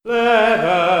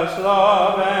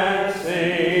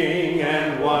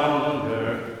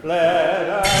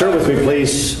Turn with me,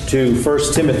 please, to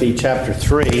 1 Timothy chapter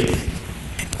 3.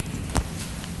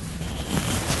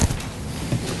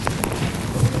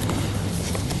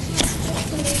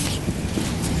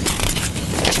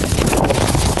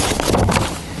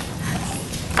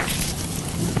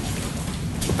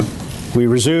 We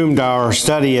resumed our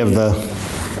study of the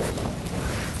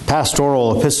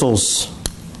pastoral epistles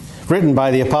written by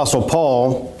the Apostle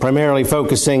Paul, primarily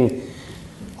focusing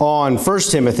on 1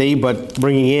 Timothy, but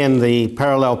bringing in the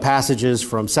parallel passages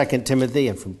from 2 Timothy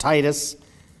and from Titus,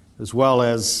 as well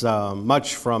as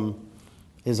much from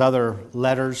his other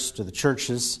letters to the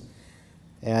churches.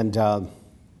 And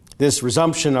this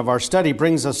resumption of our study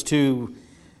brings us to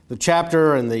the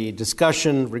chapter and the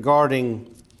discussion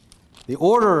regarding the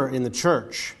order in the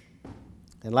church.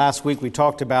 And last week we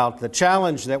talked about the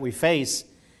challenge that we face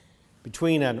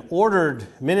between an ordered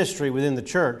ministry within the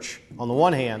church, on the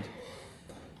one hand,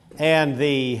 and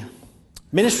the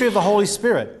ministry of the Holy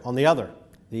Spirit on the other,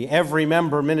 the every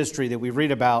member ministry that we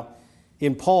read about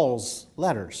in Paul's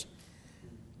letters.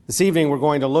 This evening we're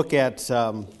going to look at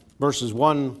verses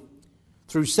 1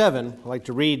 through 7. I'd like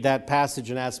to read that passage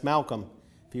and ask Malcolm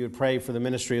if he would pray for the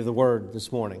ministry of the word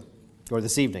this morning, or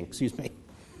this evening, excuse me.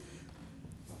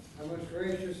 Our most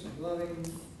gracious and loving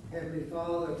Heavenly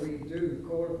Father, we do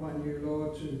call upon you,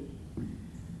 Lord, to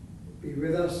be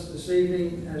with us this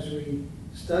evening as we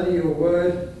study your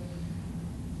word.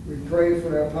 We pray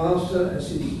for our pastor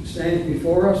as he stands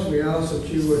before us. We ask that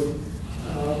you would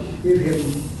give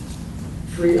him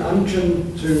free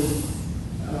unction to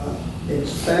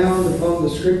expound upon the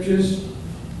scriptures,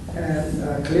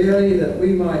 and clearly that we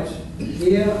might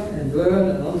hear and learn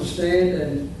and understand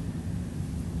and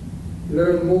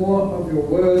learn more of your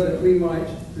word, that we might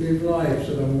live lives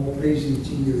that are more pleasing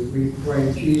to you. We pray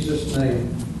in Jesus'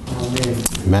 name. Amen.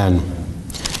 Amen.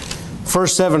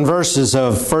 First 7 verses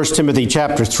of 1 Timothy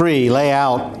chapter 3 lay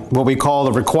out what we call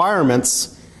the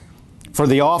requirements for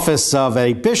the office of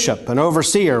a bishop, an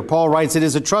overseer. Paul writes, "It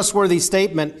is a trustworthy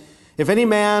statement. If any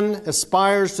man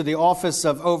aspires to the office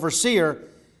of overseer,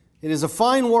 it is a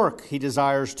fine work he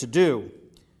desires to do.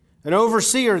 An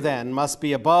overseer, then, must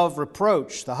be above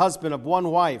reproach, the husband of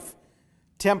one wife,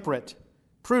 temperate,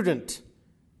 prudent,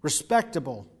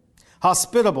 respectable,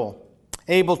 hospitable,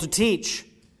 able to teach,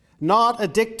 not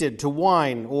addicted to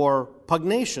wine or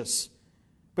pugnacious,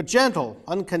 but gentle,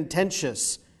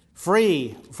 uncontentious,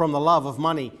 free from the love of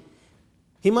money.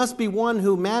 He must be one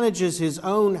who manages his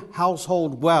own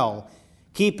household well,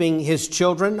 keeping his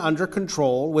children under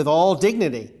control with all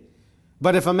dignity.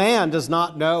 But if a man does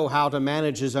not know how to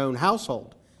manage his own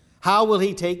household, how will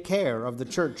he take care of the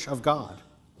church of God?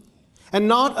 And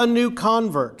not a new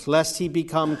convert, lest he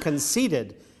become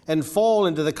conceited and fall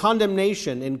into the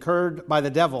condemnation incurred by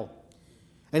the devil.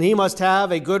 And he must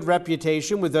have a good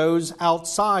reputation with those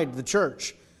outside the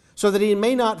church, so that he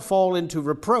may not fall into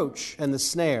reproach and the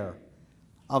snare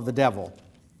of the devil."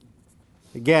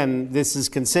 Again, this is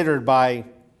considered by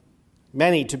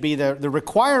many to be the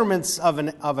requirements of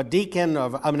a deacon,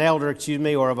 of an elder,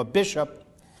 or of a bishop.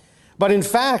 But in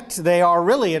fact, they are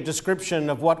really a description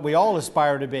of what we all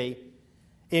aspire to be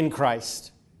in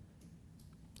Christ.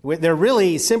 They're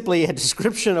really simply a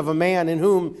description of a man in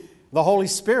whom the Holy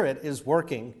Spirit is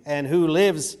working and who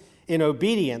lives in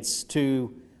obedience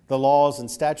to the laws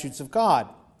and statutes of God.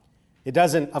 It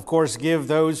doesn't, of course, give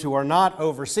those who are not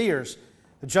overseers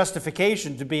the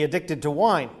justification to be addicted to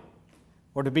wine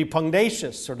or to be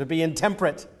pugnacious or to be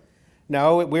intemperate.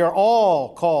 No, we are all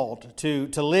called to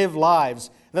live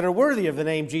lives that are worthy of the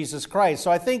name Jesus Christ.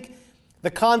 So I think the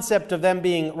concept of them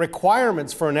being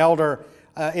requirements for an elder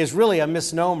is really a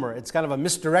misnomer. It's kind of a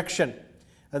misdirection.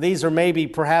 These are maybe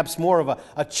perhaps more of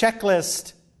a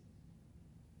checklist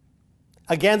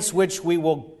against which we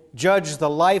will judge the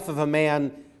life of a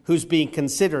man who's being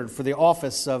considered for the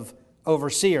office of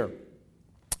overseer.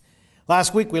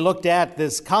 Last week we looked at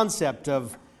this concept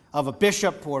of a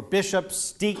bishop or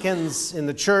bishops, deacons in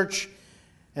the church,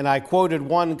 and I quoted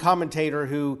one commentator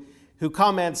who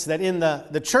comments that in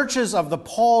the churches of the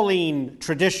Pauline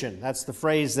tradition, that's the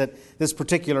phrase that this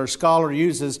particular scholar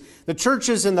uses, the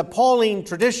churches in the Pauline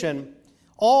tradition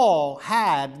all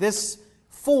had this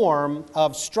form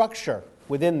of structure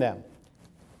within them.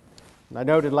 And I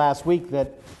noted last week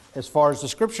that as far as the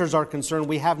scriptures are concerned,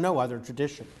 we have no other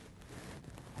tradition.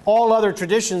 All other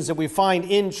traditions that we find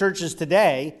in churches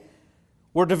today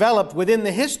were developed within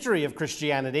the history of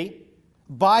Christianity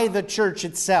by the church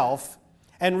itself,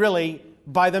 and really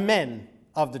by the men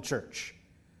of the church,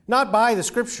 not by the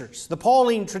scriptures. The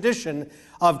Pauline tradition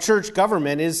of church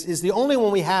government is the only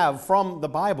one we have from the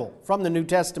Bible, from the New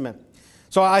Testament.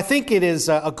 So I think it is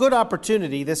a good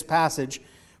opportunity, this passage,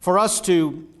 for us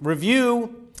to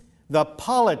review the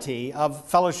polity of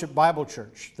Fellowship Bible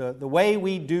Church, the way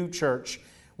we do church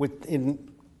in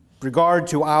regard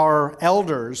to our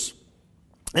elders,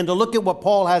 and to look at what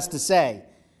Paul has to say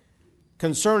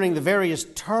concerning the various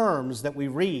terms that we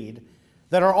read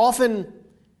that are often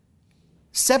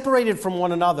separated from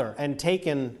one another and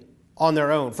taken on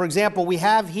their own. For example, we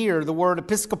have here the word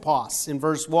episkopos in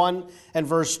verse 1 and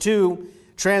verse 2,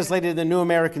 translated in the New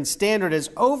American Standard as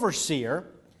overseer,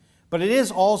 but it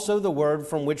is also the word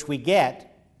from which we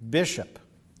get bishop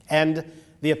and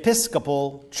the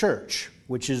Episcopal Church,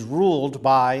 which is ruled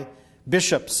by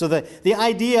bishops. So the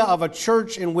idea of a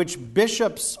church in which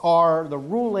bishops are the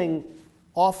ruling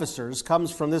officers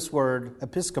comes from this word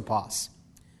episkopos.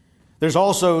 There's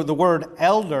also the word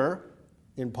elder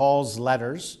in Paul's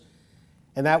letters,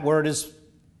 and that word is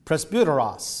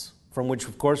presbyteros, from which,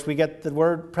 of course, we get the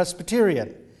word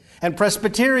Presbyterian. And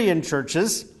Presbyterian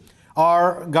churches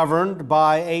are governed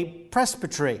by a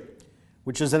presbytery,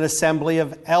 which is an assembly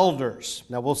of elders.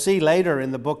 Now, we'll see later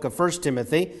in the book of 1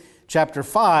 Timothy, chapter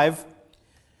 5,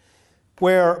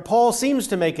 where Paul seems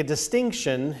to make a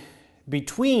distinction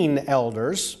between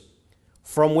elders,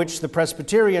 from which the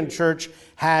Presbyterian church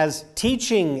has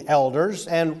teaching elders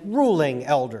and ruling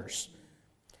elders.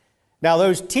 Now,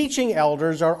 those teaching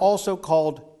elders are also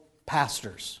called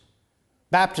pastors.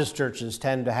 Baptist churches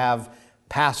tend to have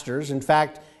pastors. In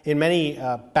fact, in many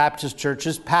Baptist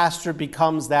churches, pastor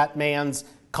becomes that man's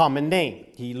common name.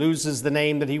 He loses the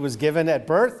name that he was given at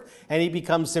birth, and he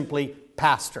becomes simply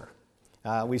pastor.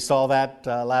 We saw that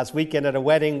last weekend at a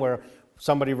wedding where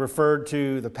somebody referred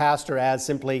to the pastor as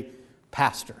simply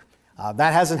pastor.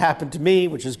 That hasn't happened to me,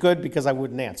 which is good because I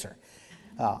wouldn't answer.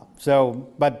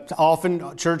 But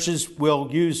often churches will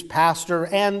use pastor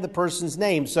and the person's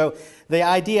name. So the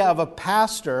idea of a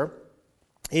pastor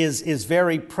is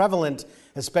very prevalent,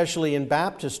 especially in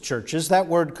Baptist churches. That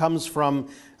word comes from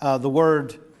the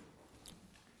word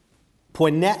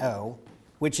poineo,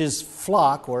 which is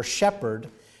flock or shepherd,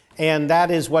 and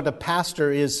that is what a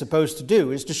pastor is supposed to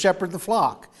do, is to shepherd the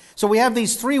flock. So we have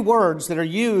these three words that are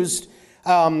used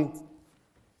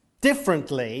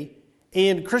differently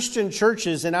in Christian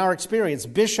churches in our experience: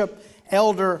 bishop,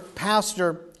 elder,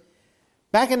 pastor.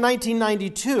 Back in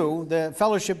 1992, the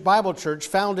Fellowship Bible Church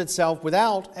found itself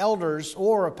without elders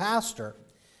or a pastor.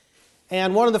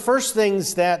 And one of the first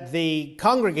things that the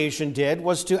congregation did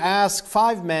was to ask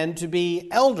 5 men to be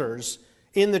elders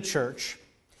in the church.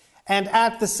 And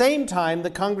at the same time, the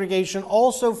congregation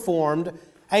also formed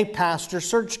a pastor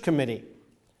search committee.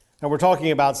 Now, we're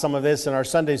talking about some of this in our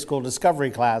Sunday school discovery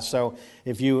class, so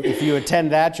if you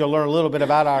attend that, you'll learn a little bit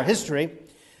about our history.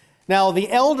 Now,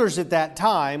 the elders at that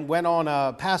time went on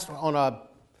a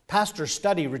pastor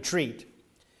study retreat,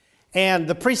 and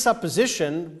the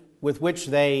presupposition with which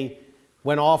they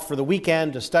went off for the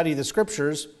weekend to study the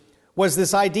Scriptures was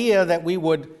this idea that we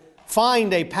would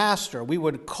find a pastor. We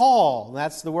would call,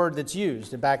 that's the word that's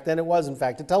used. And back then it was, in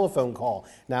fact, a telephone call.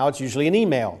 Now it's usually an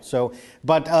email.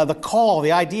 But the call,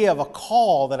 the idea of a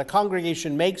call that a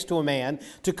congregation makes to a man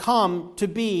to come to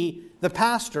be the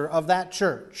pastor of that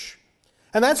church.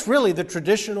 And that's really the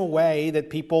traditional way that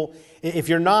people, if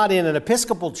you're not in an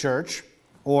Episcopal church,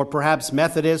 or perhaps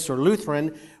Methodist or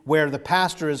Lutheran, where the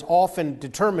pastor is often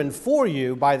determined for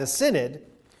you by the synod,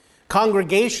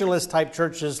 Congregationalist type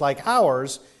churches like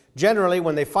ours, generally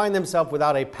when they find themselves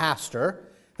without a pastor,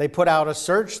 they put out a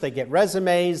search, they get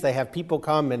resumes, they have people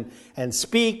come and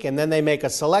speak, and then they make a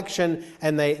selection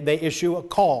and they issue a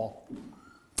call.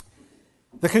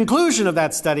 The conclusion of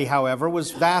that study, however,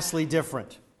 was vastly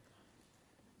different.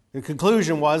 The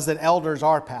conclusion was that elders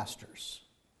are pastors.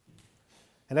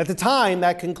 And at the time,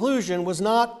 that conclusion was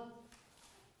not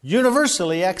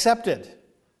universally accepted.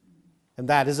 And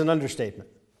that is an understatement.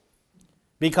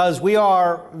 Because we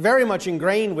are very much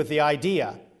ingrained with the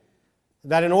idea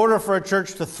that in order for a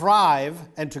church to thrive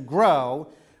and to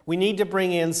grow, we need to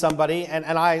bring in somebody, and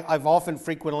I've often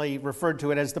frequently referred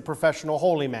to it as the professional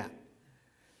holy man.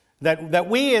 That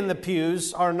we in the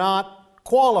pews are not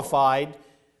qualified,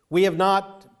 we have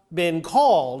not been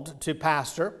called to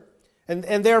pastor,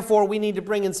 and therefore we need to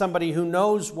bring in somebody who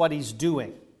knows what he's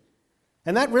doing.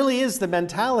 And that really is the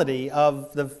mentality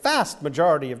of the vast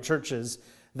majority of churches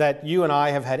that you and I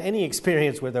have had any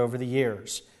experience with over the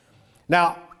years.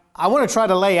 Now, I want to try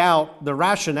to lay out the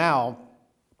rationale,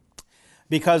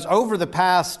 because over the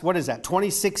past,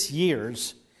 26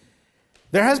 years,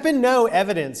 there has been no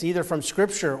evidence, either from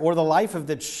Scripture or the life of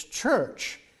the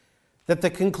church, that the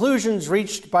conclusions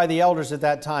reached by the elders at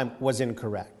that time was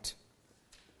incorrect.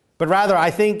 But rather, I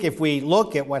think if we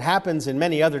look at what happens in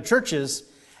many other churches,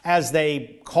 as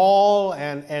they call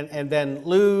and then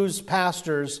lose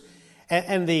pastors,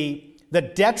 and the the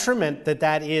detriment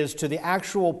that is to the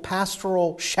actual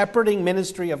pastoral shepherding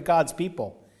ministry of God's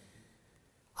people,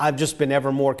 I've just been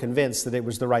ever more convinced that it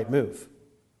was the right move,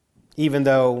 even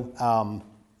though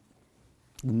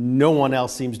no one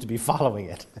else seems to be following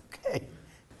it, okay,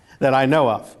 that I know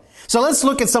of. So let's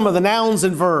look at some of the nouns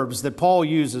and verbs that Paul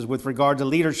uses with regard to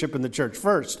leadership in the church.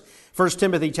 First, 1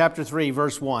 Timothy chapter 3,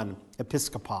 verse 1,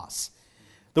 episkopos.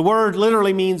 The word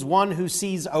literally means one who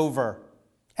sees over.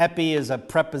 Epi is a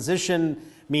preposition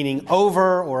meaning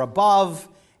over or above,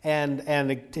 and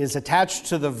it is attached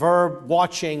to the verb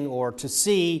watching or to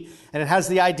see, and it has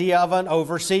the idea of an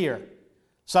overseer.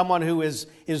 Someone who is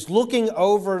looking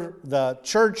over the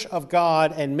church of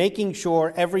God and making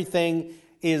sure everything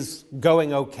is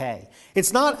going okay.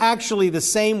 It's not actually the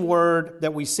same word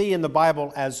that we see in the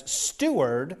Bible as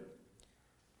steward,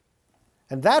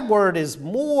 and that word is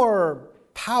more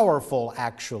powerful,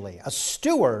 actually. A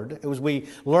steward, as we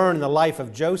learn in the life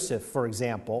of Joseph, for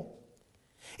example,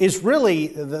 is really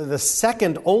the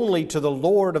second only to the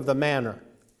Lord of the manor.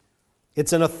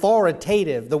 It's an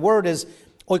authoritative. The word is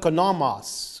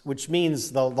oikonomos, which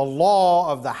means the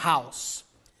law of the house.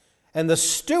 And the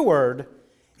steward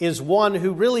is one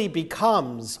who really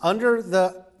becomes, under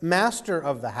the master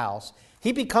of the house,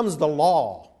 he becomes the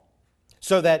law.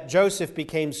 So that Joseph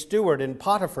became steward in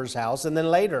Potiphar's house, and then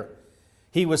later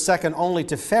he was second only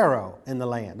to Pharaoh in the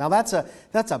land. Now that's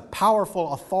a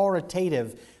powerful,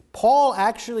 authoritative. Paul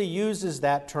actually uses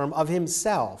that term of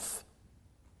himself,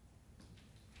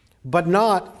 but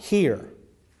not here.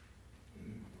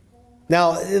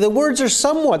 Now, the words are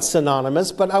somewhat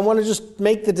synonymous, but I want to just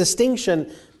make the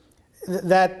distinction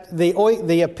that the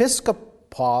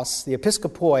episkopos, the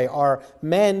episkopoi, are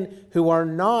men who are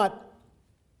not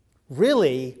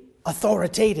really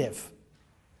authoritative.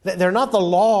 They're not the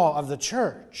law of the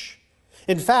church.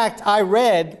 In fact, I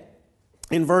read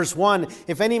in verse 1,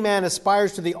 if any man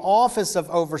aspires to the office of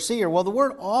overseer, well, the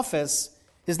word office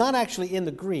is not actually in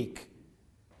the Greek.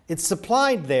 It's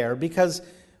supplied there because,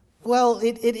 well,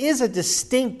 it is a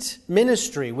distinct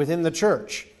ministry within the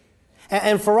church.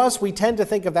 And for us, we tend to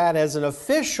think of that as an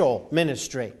official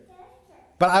ministry.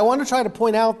 But I want to try to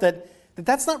point out that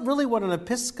that's not really what an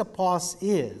episkopos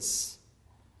is.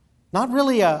 Not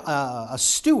really a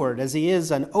steward as he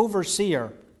is an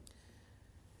overseer.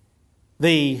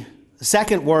 The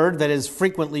second word that is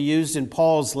frequently used in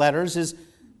Paul's letters is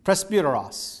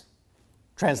presbyteros,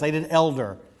 translated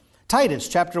elder. Titus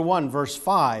chapter 1, verse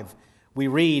 5, we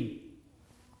read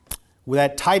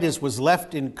that Titus was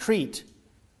left in Crete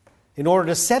in order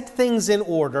to set things in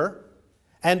order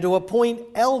and to appoint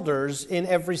elders in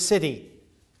every city.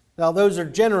 Now, those are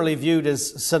generally viewed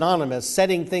as synonymous.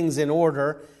 Setting things in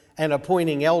order and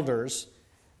appointing elders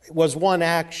was one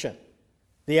action.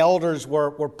 The elders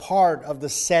were part of the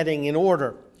setting in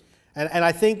order. And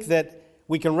I think that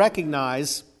we can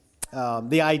recognize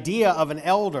the idea of an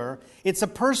elder. It's a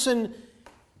person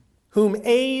whom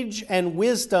age and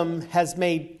wisdom has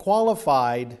made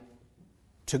qualified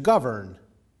to govern.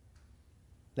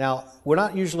 Now, we're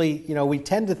not usually, we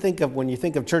tend to think of, when you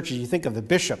think of churches, you think of the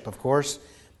bishop, of course,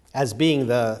 as being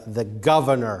the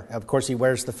governor. Of course, he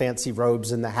wears the fancy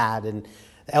robes and the hat, and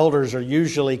elders are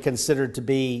usually considered to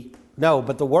be, no,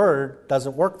 but the word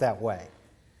doesn't work that way.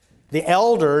 The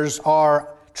elders are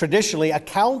traditionally a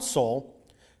council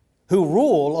who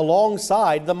rule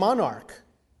alongside the monarch.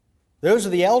 Those are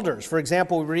the elders. For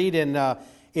example, we read in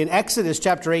Exodus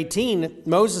chapter 18,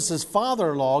 Moses'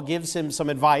 father-in-law gives him some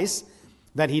advice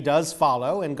that he does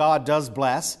follow, and God does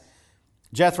bless.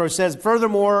 Jethro says,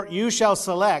 furthermore, you shall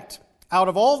select out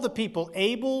of all the people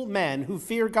able men who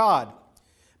fear God,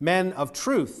 men of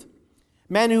truth,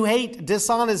 men who hate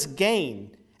dishonest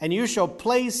gain, and you shall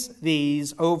place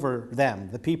these over them,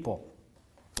 the people.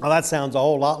 Well, that sounds a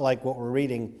whole lot like what we're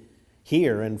reading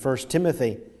here in 1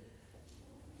 Timothy.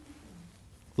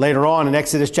 Later on in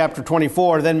Exodus chapter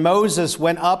 24, then Moses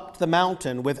went up the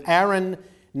mountain with Aaron,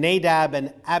 Nadab,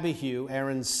 and Abihu,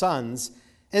 Aaron's sons,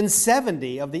 and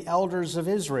 70 of the elders of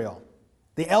Israel.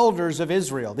 The elders of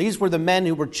Israel. These were the men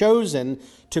who were chosen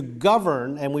to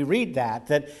govern, and we read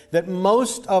that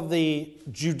most of the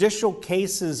judicial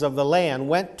cases of the land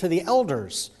went to the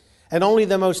elders, and only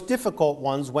the most difficult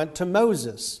ones went to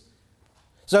Moses.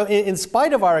 So in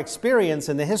spite of our experience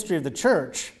in the history of the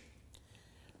church,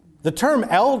 the term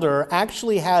elder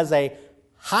actually has a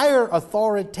higher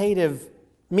authoritative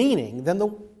meaning than the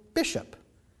bishop.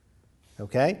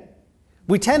 Okay?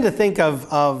 We tend to think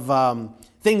of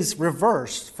things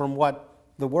reversed from what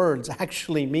the words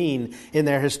actually mean in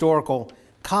their historical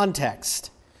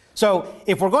context. So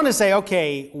if we're going to say,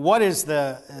 okay, what is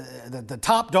the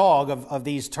top dog of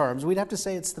these terms, we'd have to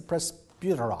say it's the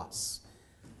presbyteros,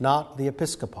 not the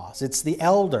episkopos. It's the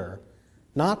elder,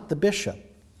 not the bishop.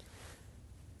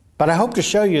 But I hope to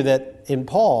show you that in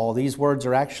Paul, these words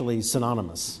are actually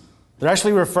synonymous. They're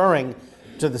actually referring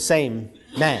to the same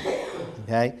man.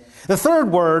 Okay? The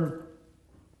third word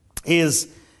is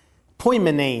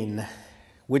poimenane,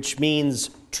 which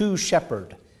means to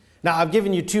shepherd. Now, I've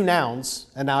given you two nouns,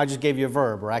 and now I just gave you a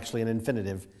verb, or actually an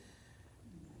infinitive.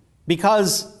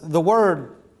 Because the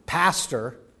word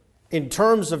pastor, in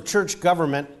terms of church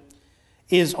government,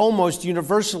 is almost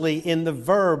universally in the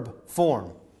verb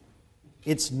form.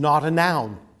 It's not a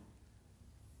noun.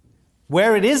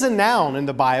 Where it is a noun in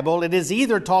the Bible, it is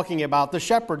either talking about the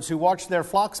shepherds who watch their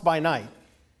flocks by night,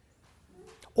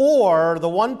 or the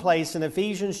one place in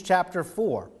Ephesians chapter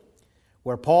 4,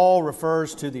 where Paul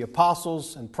refers to the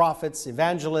apostles and prophets,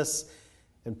 evangelists,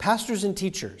 and pastors and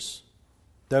teachers.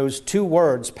 Those two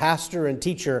words, pastor and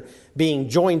teacher, being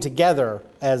joined together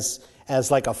as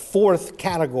like a fourth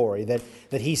category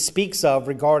that he speaks of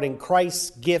regarding Christ's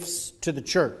gifts to the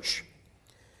church.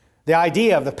 The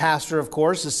idea of the pastor, of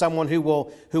course, is someone who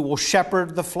will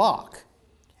shepherd the flock.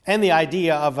 And the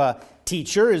idea of a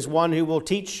teacher is one who will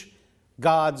teach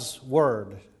God's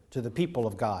word to the people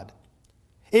of God.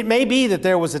 It may be that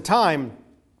there was a time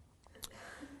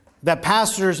that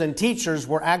pastors and teachers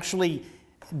were actually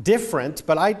different,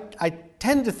 but I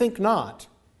tend to think not.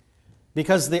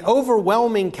 Because the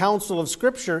overwhelming counsel of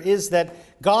Scripture is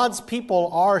that God's people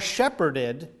are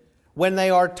shepherded when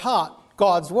they are taught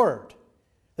God's word.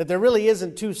 That there really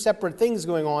isn't two separate things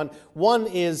going on. One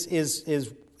is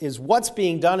what's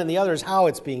being done, and the other is how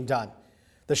it's being done.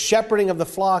 The shepherding of the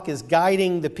flock is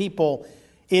guiding the people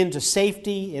into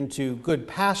safety, into good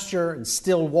pasture and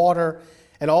still water,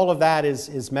 and all of that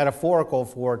is metaphorical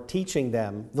for teaching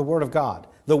them the Word of God,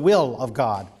 the will of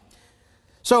God.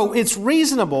 So it's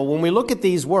reasonable when we look at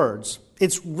these words,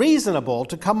 it's reasonable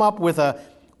to come up with a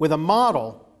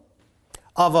model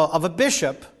of a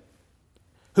bishop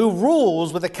who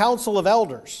rules with a council of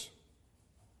elders.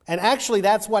 And actually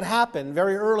that's what happened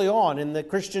very early on in the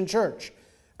Christian church.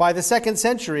 By the 2nd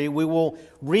century, we will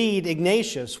read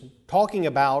Ignatius talking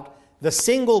about the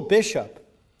single bishop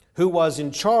who was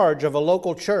in charge of a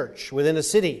local church within a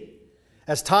city.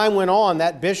 As time went on,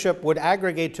 that bishop would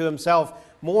aggregate to himself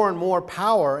more and more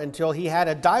power until he had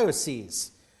a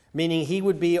diocese, meaning he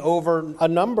would be over a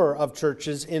number of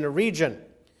churches in a region.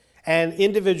 And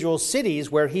individual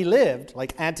cities where he lived,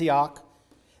 like Antioch,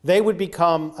 they would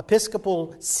become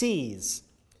episcopal sees.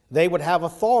 They would have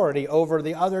authority over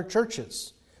the other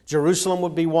churches. Jerusalem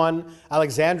would be one,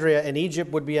 Alexandria in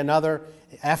Egypt would be another,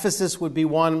 Ephesus would be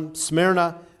one,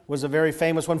 Smyrna was a very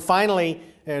famous one. Finally,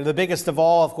 the biggest of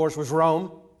all, of course, was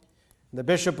Rome. The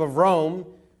Bishop of Rome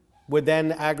would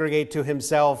then arrogate to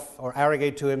himself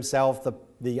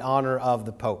the honor of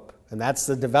the Pope. And that's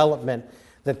the development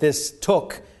that this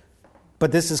took.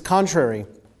 But this is contrary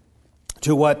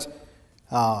to what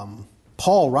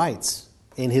Paul writes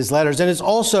in his letters. And it's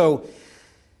also,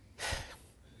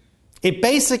 it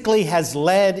basically has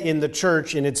led in the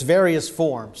church in its various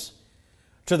forms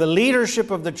to the leadership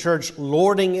of the church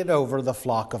lording it over the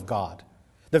flock of God.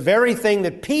 The very thing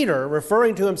that Peter,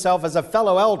 referring to himself as a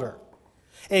fellow elder,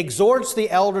 exhorts the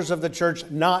elders of the church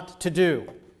not to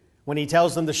do when he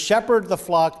tells them to shepherd the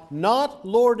flock, not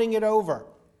lording it over.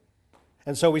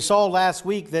 And so we saw last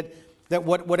week that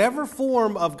whatever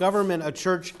form of government a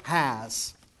church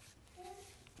has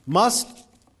must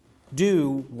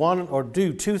do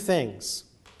two things.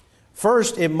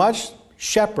 First, it must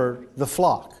shepherd the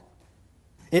flock.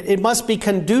 It must be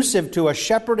conducive to a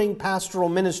shepherding pastoral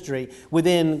ministry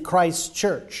within Christ's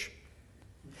church.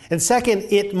 And second,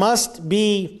 it must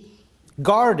be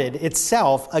guarded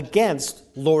itself against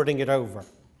lording it over.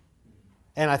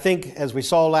 And I think, as we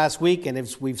saw last week, and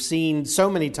as we've seen so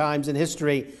many times in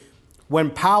history, when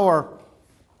power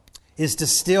is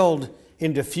distilled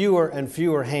into fewer and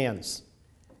fewer hands,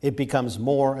 it becomes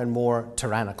more and more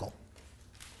tyrannical.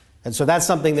 And so that's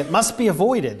something that must be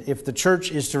avoided if the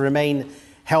church is to remain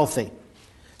healthy.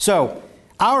 So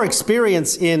our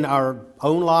experience in our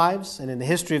own lives and in the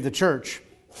history of the church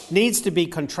needs to be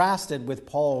contrasted with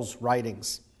Paul's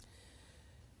writings.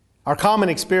 Our common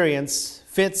experience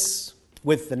fits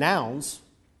with the nouns.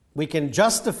 We can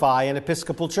justify an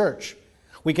Episcopal church.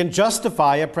 We can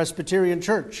justify a Presbyterian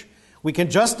church. We can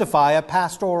justify a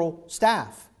pastoral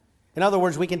staff. In other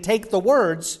words, we can take the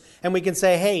words and we can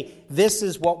say, hey, this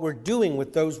is what we're doing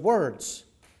with those words.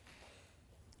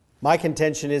 My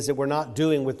contention is that we're not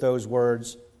doing with those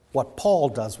words what Paul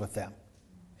does with them.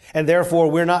 And therefore,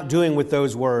 we're not doing with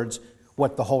those words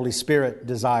what the Holy Spirit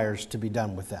desires to be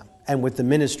done with them and with the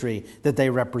ministry that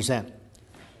they represent.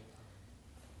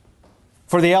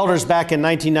 For the elders back in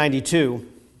 1992,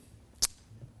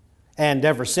 and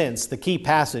ever since, the key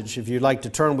passage, if you'd like to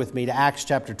turn with me to Acts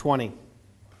chapter 20.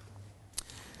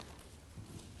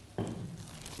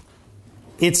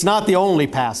 It's not the only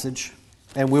passage,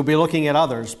 and we'll be looking at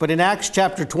others, but in Acts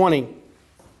chapter 20,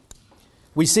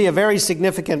 we see a very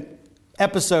significant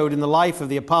episode in the life of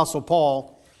the Apostle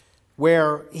Paul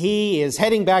where he is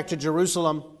heading back to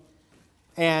Jerusalem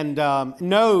and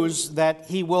knows that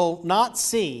he will not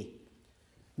see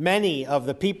many of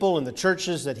the people in the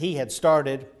churches that he had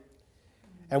started.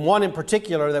 And one in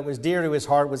particular that was dear to his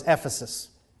heart was Ephesus.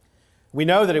 We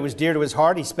know that it was dear to his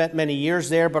heart. He spent many years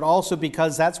there, but also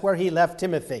because that's where he left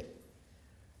Timothy.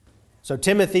 So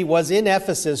Timothy was in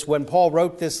Ephesus when Paul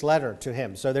wrote this letter to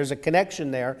him. So there's a connection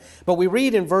there. But we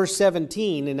read in verse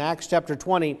 17 in Acts chapter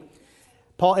 20,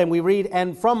 we read,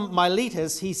 "And from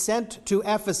Miletus he sent to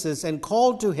Ephesus and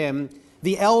called to him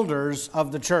the elders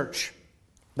of the church."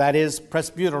 That is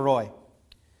presbyteroi,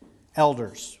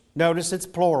 elders. Notice it's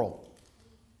plural.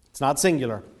 It's not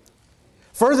singular.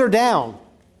 Further down,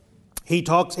 he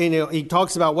talks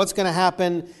about what's going to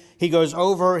happen. He goes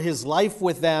over his life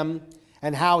with them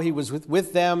and how he was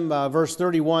with them. Verse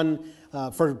 31,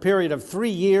 for a period of 3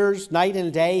 years, night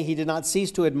and day, he did not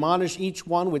cease to admonish each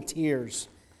one with tears.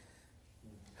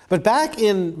 But back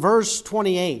in verse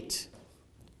 28,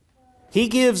 he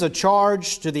gives a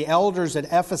charge to the elders at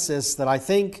Ephesus that I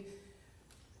think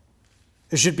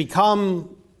should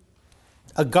become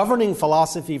a governing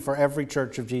philosophy for every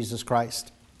church of Jesus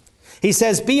Christ. He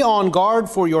says, "Be on guard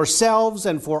for yourselves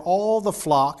and for all the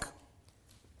flock."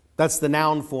 That's the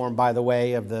noun form, by the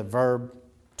way, of the verb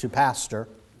to pastor.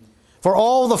 "For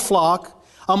all the flock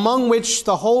among which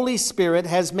the Holy Spirit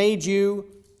has made you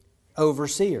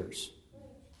overseers."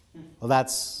 Well,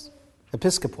 that's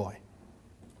episkopoi.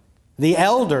 The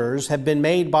elders have been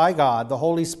made by God, the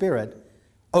Holy Spirit,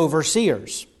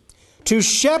 overseers, to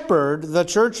shepherd the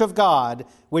church of God,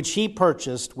 which he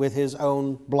purchased with his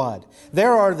own blood.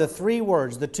 There are the three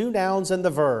words, the two nouns and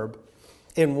the verb,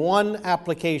 in one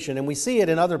application, and we see it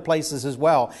in other places as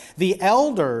well. The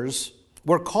elders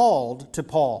were called to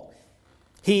Paul.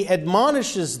 He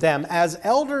admonishes them as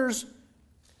elders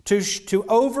to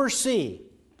oversee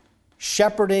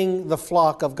shepherding the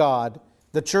flock of God,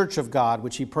 the church of God,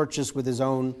 which he purchased with his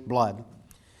own blood.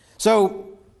 So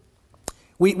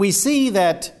we see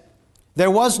that there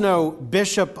was no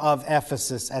bishop of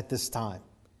Ephesus at this time.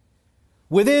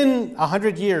 Within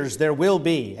 100 years, there will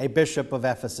be a bishop of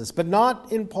Ephesus, but not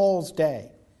in Paul's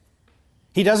day.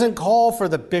 He doesn't call for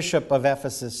the bishop of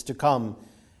Ephesus to come.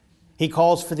 He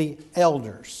calls for the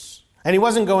elders. And he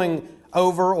wasn't going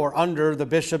over or under the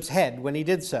bishop's head when he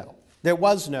did so. There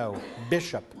was no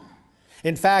bishop.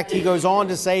 In fact, he goes on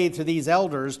to say to these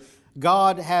elders,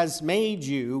 God has made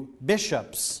you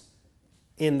bishops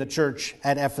in the church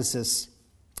at Ephesus.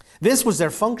 This was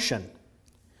their function,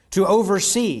 to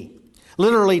oversee,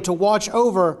 literally to watch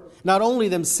over not only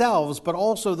themselves, but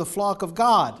also the flock of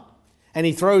God. And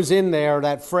he throws in there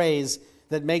that phrase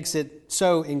that makes it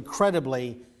so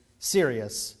incredibly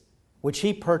serious, which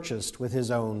he purchased with his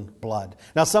own blood.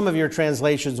 Now, some of your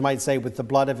translations might say with the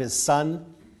blood of his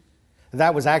son.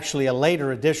 That was actually a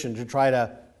later addition to try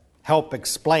to help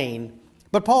explain.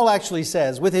 But Paul actually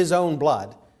says with his own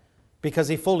blood, because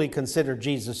he fully considered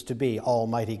Jesus to be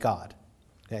Almighty God.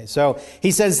 Okay, so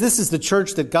he says this is the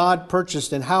church that God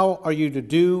purchased, and how are you to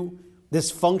do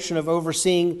this function of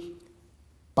overseeing?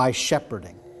 By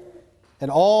shepherding.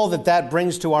 And all that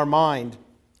brings to our mind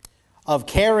of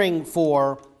caring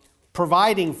for,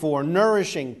 providing for,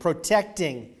 nourishing,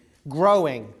 protecting,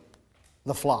 growing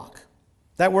the flock.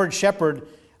 That word shepherd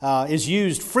is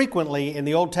used frequently in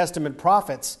the Old Testament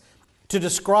prophets to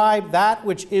describe that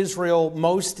which Israel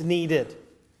most needed.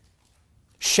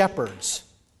 Shepherds,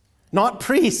 not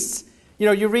priests. You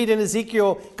know, you read in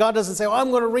Ezekiel, God doesn't say,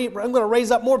 I'm going to raise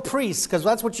up more priests because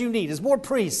that's what you need is more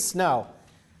priests. No,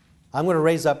 I'm going to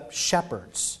raise up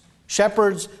shepherds.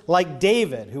 Shepherds like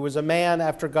David, who was a man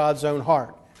after God's own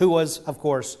heart, who was, of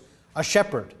course, a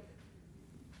shepherd.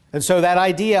 And so that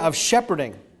idea of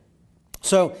shepherding.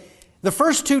 So the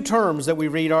first two terms that we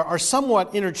read are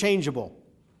somewhat interchangeable.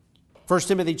 1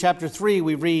 Timothy chapter 3,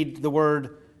 we read the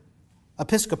word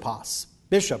episkopos,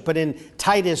 bishop. But in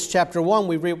Titus chapter 1,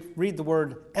 we read the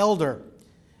word elder.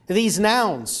 These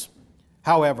nouns,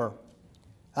 however,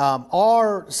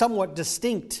 are somewhat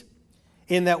distinct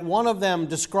in that one of them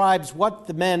describes what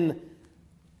the men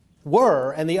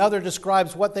were and the other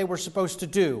describes what they were supposed to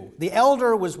do. The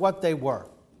elder was what they were.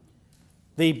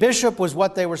 The bishop was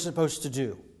what they were supposed to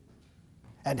do.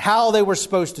 And how they were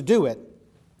supposed to do it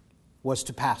was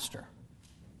to pastor.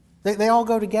 They all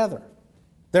go together.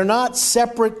 They're not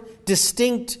separate,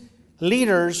 distinct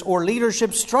leaders or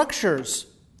leadership structures.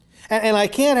 And I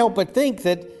can't help but think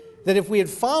that if we had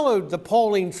followed the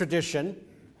Pauline tradition,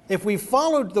 if we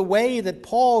followed the way that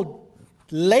Paul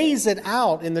lays it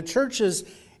out in the churches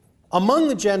among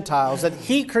the Gentiles that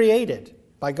he created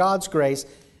by God's grace,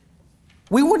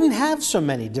 we wouldn't have so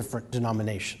many different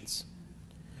denominations.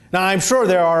 Now, I'm sure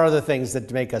there are other things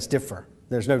that make us differ.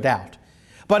 There's no doubt.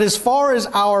 But as far as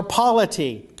our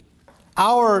polity,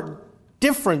 our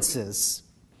differences,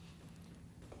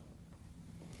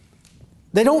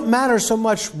 they don't matter so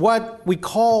much what we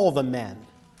call the men.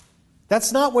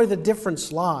 That's not where the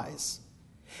difference lies.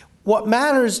 What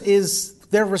matters is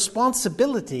their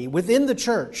responsibility within the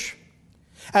church,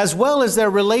 as well as their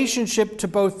relationship to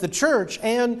both the church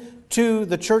and to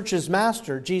the church's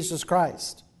master, Jesus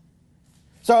Christ.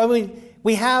 So, I mean,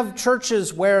 we have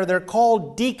churches where they're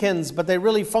called deacons, but they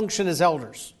really function as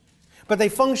elders. But they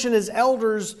function as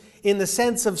elders in the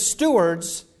sense of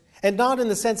stewards and not in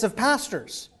the sense of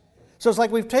pastors. So it's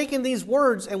like we've taken these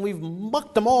words and we've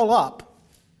mucked them all up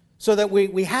so that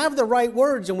we have the right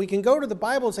words and we can go to the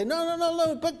Bible and say,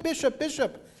 no, but bishop.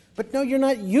 But no, you're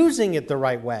not using it the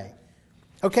right way.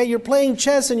 Okay, you're playing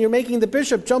chess and you're making the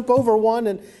bishop jump over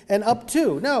one and up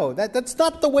two. No, that's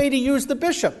not the way to use the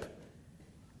bishop.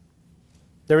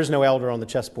 There is no elder on the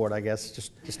chessboard, I guess,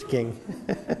 just a king.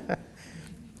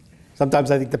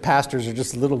 Sometimes I think the pastors are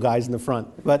just little guys in the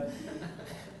front. But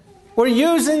we're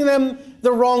using them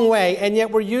the wrong way, and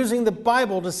yet we're using the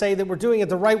Bible to say that we're doing it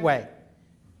the right way.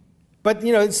 But,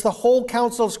 it's the whole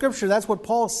counsel of Scripture. That's what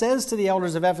Paul says to the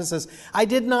elders of Ephesus. I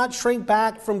did not shrink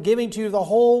back from giving to you the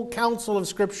whole counsel of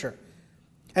Scripture.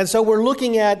 And so we're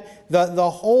looking at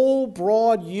the whole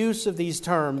broad use of these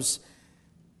terms,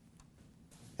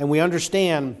 and we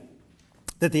understand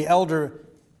that the elder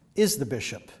is the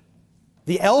bishop.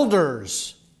 The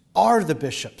elders are the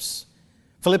bishops.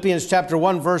 Philippians chapter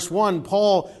 1, verse 1,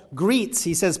 Paul greets,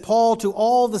 he says, Paul to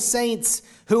all the saints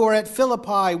who are at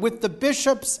Philippi with the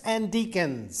bishops and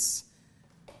deacons.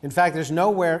 In fact, there's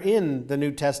nowhere in the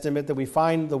New Testament that we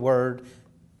find the word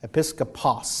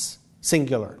episkopos,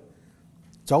 singular.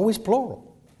 It's always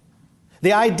plural.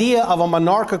 The idea of a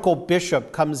monarchical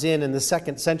bishop comes in the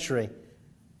 2nd century.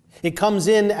 It comes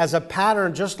in as a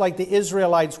pattern just like the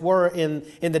Israelites were in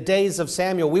the days of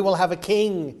Samuel. We will have a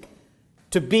king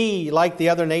to be like the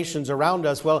other nations around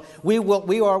us. Well, we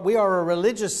are a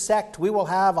religious sect. We will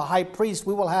have a high priest.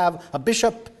 We will have a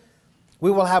bishop.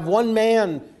 We will have one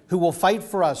man who will fight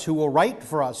for us, who will write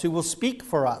for us, who will speak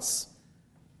for us.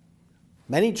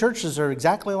 Many churches are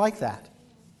exactly like that.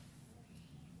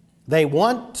 They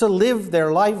want to live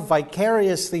their life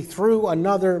vicariously through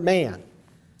another man,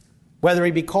 whether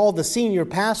he be called the senior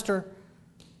pastor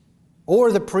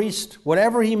or the priest,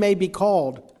 whatever he may be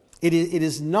called. It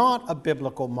is not a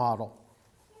biblical model,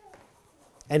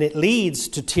 and it leads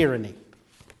to tyranny.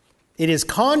 It is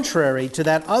contrary to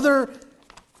that other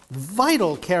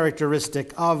vital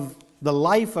characteristic of the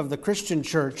life of the Christian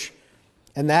church,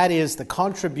 and that is the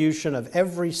contribution of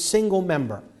every single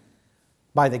member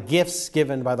by the gifts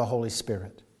given by the Holy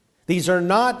Spirit. These are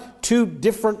not two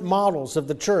different models of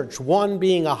the church, one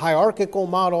being a hierarchical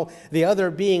model, the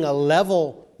other being a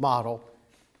level model.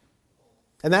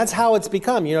 And that's how it's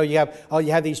become. You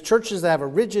have these churches that have a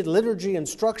rigid liturgy and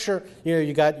structure.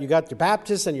 You got your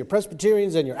Baptists and your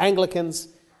Presbyterians and your Anglicans.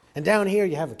 And down here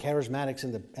you have the Charismatics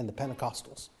and the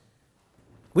Pentecostals.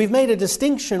 We've made a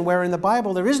distinction where in the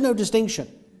Bible there is no distinction.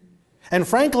 And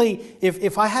frankly,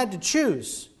 if I had to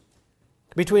choose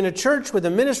between a church with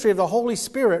the ministry of the Holy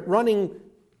Spirit running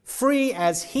free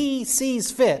as He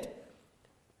sees fit,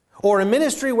 or a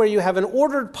ministry where you have an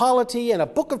ordered polity and a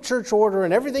book of church order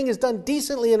and everything is done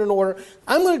decently in an order,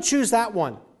 I'm going to choose that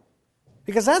one.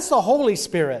 Because that's the Holy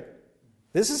Spirit.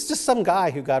 This is just some guy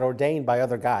who got ordained by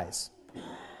other guys.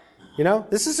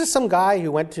 This is just some guy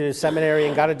who went to seminary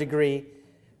and got a degree.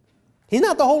 He's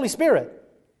not the Holy Spirit.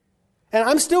 And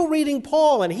I'm still reading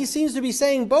Paul, and he seems to be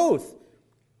saying both.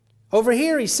 Over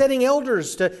here, he's setting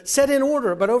elders to set in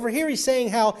order. But over here, he's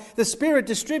saying how the Spirit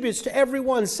distributes to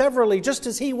everyone severally, just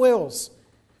as He wills,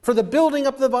 for the building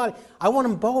up of the body. I want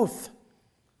them both.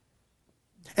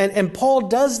 And Paul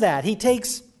does that. He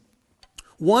takes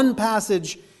one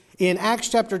passage in Acts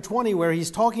chapter 20 where he's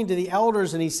talking to the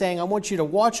elders and he's saying, I want you to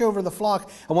watch over the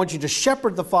flock. I want you to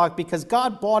shepherd the flock because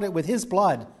God bought it with His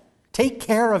blood. Take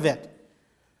care of it.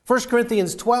 1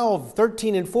 Corinthians 12,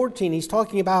 13 and 14, he's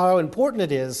talking about how important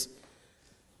it is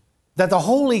that the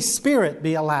Holy Spirit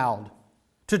be allowed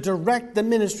to direct the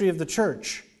ministry of the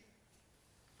church.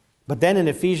 But then in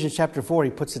Ephesians chapter 4, he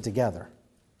puts it together.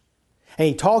 And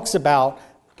he talks about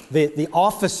the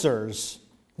officers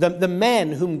the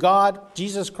men whom God,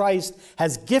 Jesus Christ,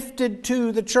 has gifted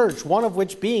to the church, one of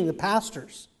which being the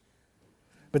pastors.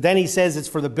 But then he says it's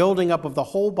for the building up of the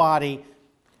whole body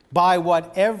by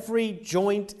what every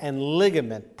joint and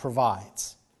ligament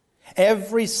provides.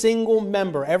 Every single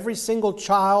member, every single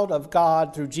child of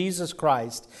God through Jesus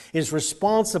Christ is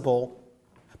responsible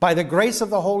by the grace of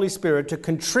the Holy Spirit to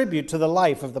contribute to the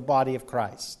life of the body of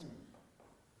Christ.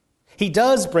 He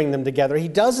does bring them together. He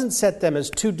doesn't set them as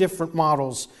two different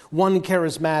models, one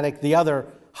charismatic, the other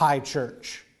high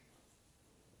church.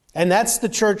 And that's the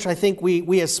church I think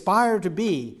we aspire to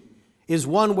be, is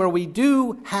one where we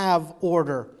do have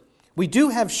order. We do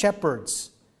have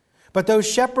shepherds, but those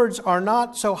shepherds are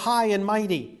not so high and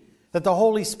mighty that the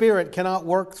Holy Spirit cannot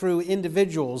work through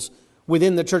individuals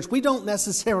within the church. We don't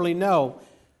necessarily know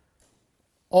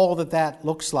all that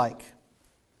looks like.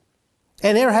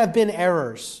 And there have been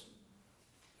errors.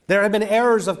 There have been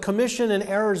errors of commission and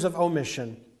errors of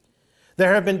omission.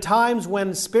 There have been times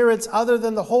when spirits other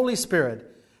than the Holy Spirit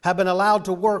have been allowed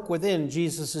to work within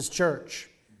Jesus' church.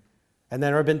 And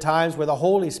there have been times where the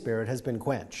Holy Spirit has been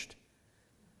quenched.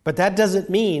 But that doesn't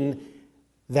mean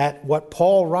that what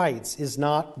Paul writes is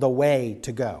not the way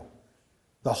to go.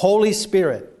 The Holy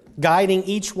Spirit guiding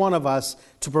each one of us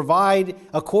to provide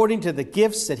according to the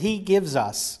gifts that He gives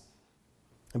us.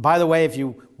 And by the way, if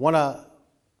you want to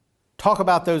talk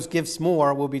about those gifts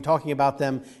more, we'll be talking about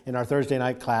them in our Thursday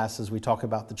night class as we talk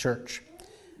about the church.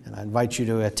 And I invite you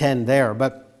to attend there.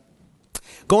 But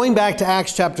going back to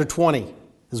Acts chapter 20,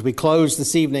 as we close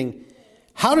this evening,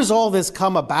 how does all this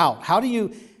come about? How do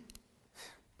you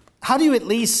at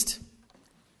least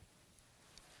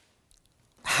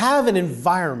have an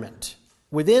environment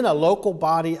within a local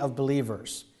body of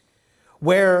believers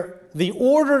where the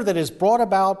order that is brought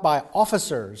about by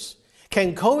officers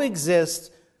can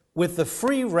coexist with the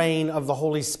free reign of the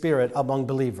Holy Spirit among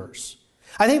believers?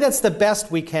 I think that's the best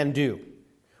we can do.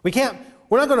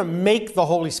 We're not going to make the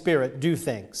Holy Spirit do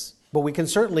things, but we can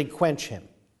certainly quench Him.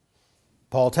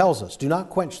 Paul tells us, do not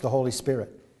quench the Holy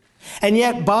Spirit. And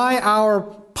yet by our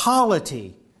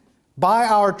polity, by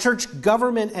our church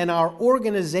government and our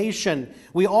organization,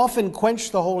 we often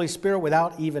quench the Holy Spirit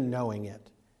without even knowing it.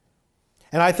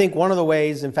 And I think one of the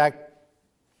ways, in fact,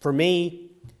 for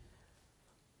me,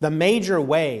 the major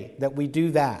way that we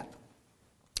do that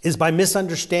is by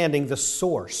misunderstanding the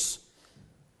source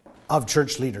of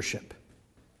church leadership.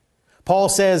 Paul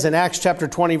says in Acts chapter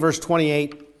 20, verse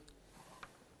 28,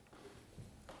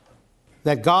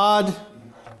 that God,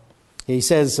 he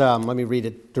says, let me read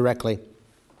it directly.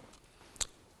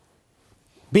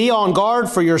 Be on guard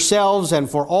for yourselves and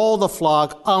for all the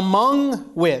flock,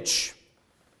 among which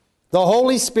the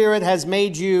Holy Spirit has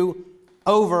made you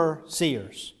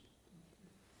overseers.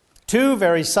 Two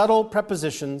very subtle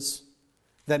prepositions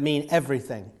that mean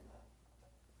everything.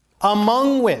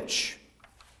 Among which.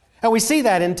 And we see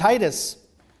that in Titus.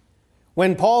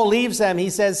 When Paul leaves them, he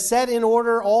says, set in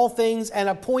order all things and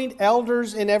appoint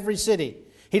elders in every city.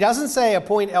 He doesn't say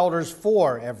appoint elders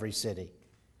for every city.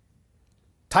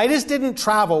 Titus didn't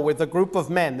travel with a group of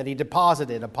men that he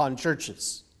deposited upon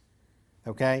churches.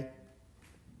 Okay?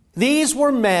 These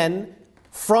were men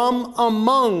from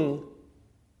among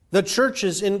the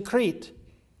churches in Crete.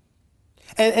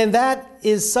 And that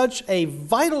is such a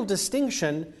vital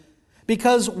distinction,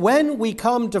 because when we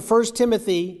come to 1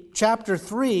 Timothy chapter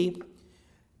 3,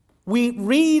 we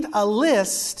read a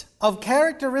list of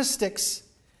characteristics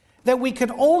that we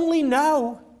could only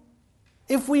know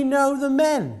if we know the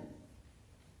men.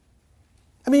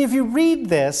 I mean, if you read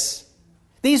this,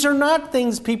 these are not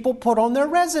things people put on their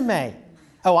resume.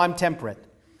 Oh, I'm temperate.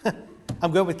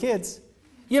 I'm good with kids.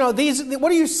 You know, what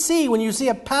do you see when you see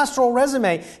a pastoral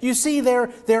resume? You see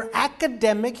their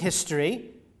academic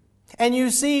history, and you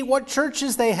see what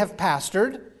churches they have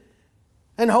pastored,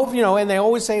 and and they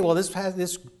always say, well,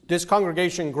 this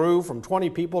congregation grew from 20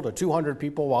 people to 200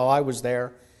 people while I was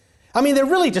there. I mean, they're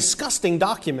really disgusting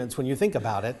documents when you think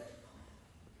about it.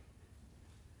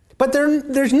 But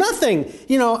there's nothing,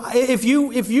 if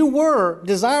you were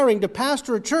desiring to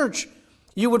pastor a church,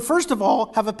 you would first of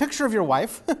all have a picture of your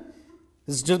wife.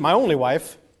 This is just my only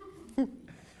wife. And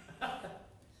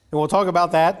we'll talk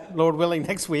about that, Lord willing,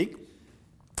 next week.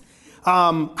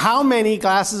 How many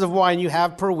glasses of wine you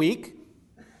have per week.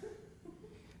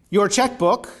 Your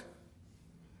checkbook.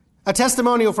 A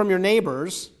testimonial from your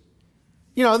neighbors.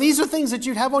 These are things that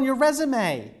you'd have on your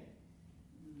resume.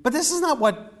 But this is not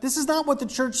what the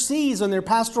church sees on their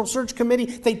pastoral search committee.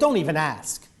 They don't even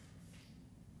ask.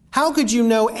 How could you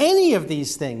know any of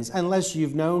these things unless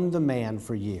you've known the man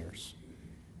for years?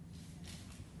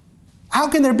 How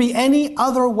can there be any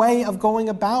other way of going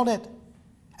about it?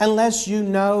 unless you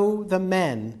know the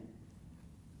men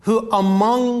who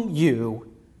among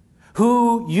you,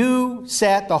 who you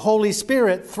set, the Holy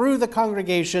Spirit, through the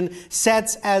congregation,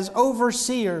 sets as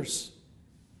overseers.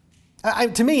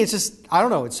 To me, it's just, I don't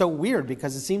know, it's so weird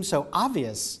because it seems so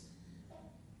obvious.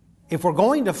 If we're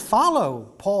going to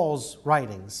follow Paul's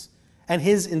writings and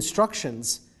his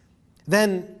instructions,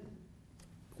 then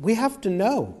we have to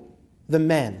know the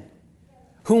men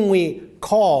whom we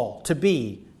call to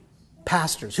be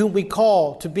pastors, whom we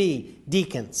call to be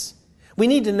deacons. We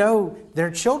need to know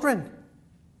their children.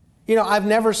 You know, I've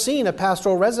never seen a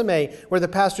pastoral resume where the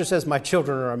pastor says, my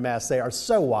children are a mess. They are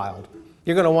so wild.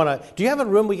 You're going to want to, do you have a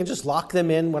room we can just lock them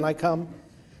in when I come?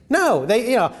 No,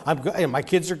 my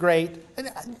kids are great.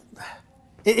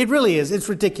 It really is. It's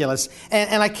ridiculous.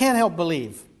 And I can't help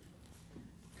believe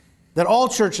that all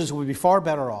churches would be far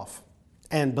better off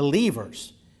and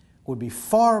believers would be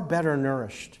far better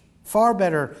nourished, far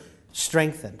better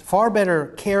strengthened, far better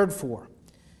cared for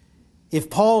if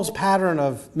Paul's pattern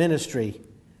of ministry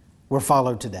were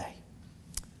followed today.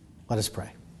 Let us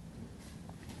pray.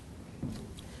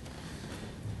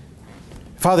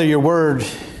 Father, your word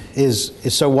is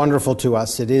so wonderful to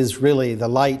us. It is really the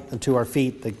light unto our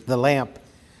feet, the lamp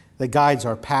that guides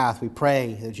our path. We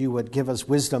pray that you would give us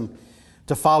wisdom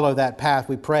to follow that path.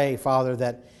 We pray, Father,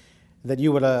 that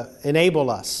you would enable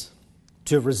us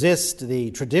to resist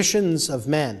the traditions of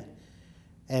men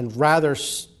and rather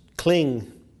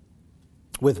cling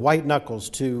with white knuckles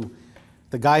to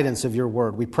the guidance of your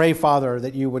word. We pray, Father,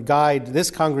 that you would guide this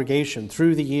congregation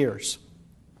through the years,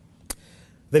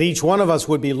 that each one of us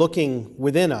would be looking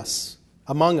within us,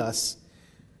 among us,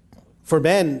 for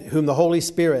men whom the Holy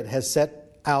Spirit has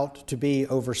set out to be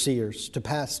overseers, to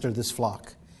pastor this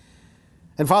flock.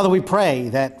 And Father, we pray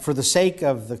that for the sake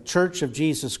of the Church of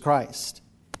Jesus Christ,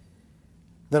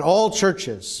 that all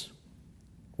churches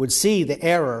would see the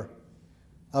error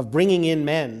of bringing in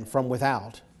men from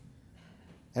without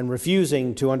and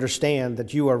refusing to understand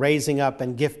that you are raising up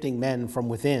and gifting men from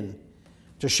within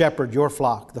to shepherd your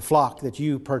flock, the flock that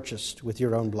you purchased with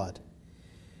your own blood.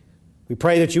 We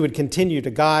pray that you would continue to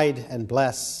guide and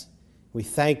bless. We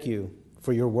thank you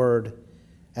for your word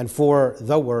and for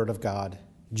the word of God,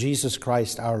 Jesus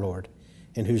Christ our Lord,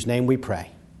 in whose name we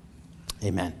pray.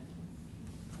 Amen.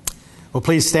 Well,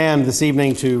 please stand this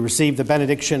evening to receive the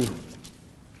benediction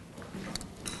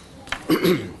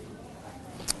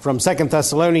from 2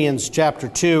 Thessalonians chapter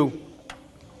 2.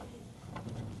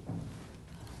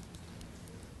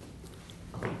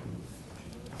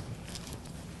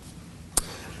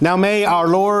 Now may our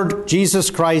Lord Jesus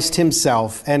Christ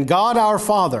himself and God our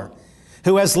Father,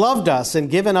 who has loved us and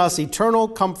given us eternal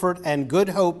comfort and good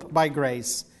hope by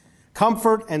grace,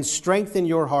 comfort and strengthen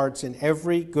your hearts in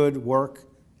every good work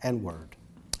and word.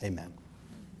 Amen.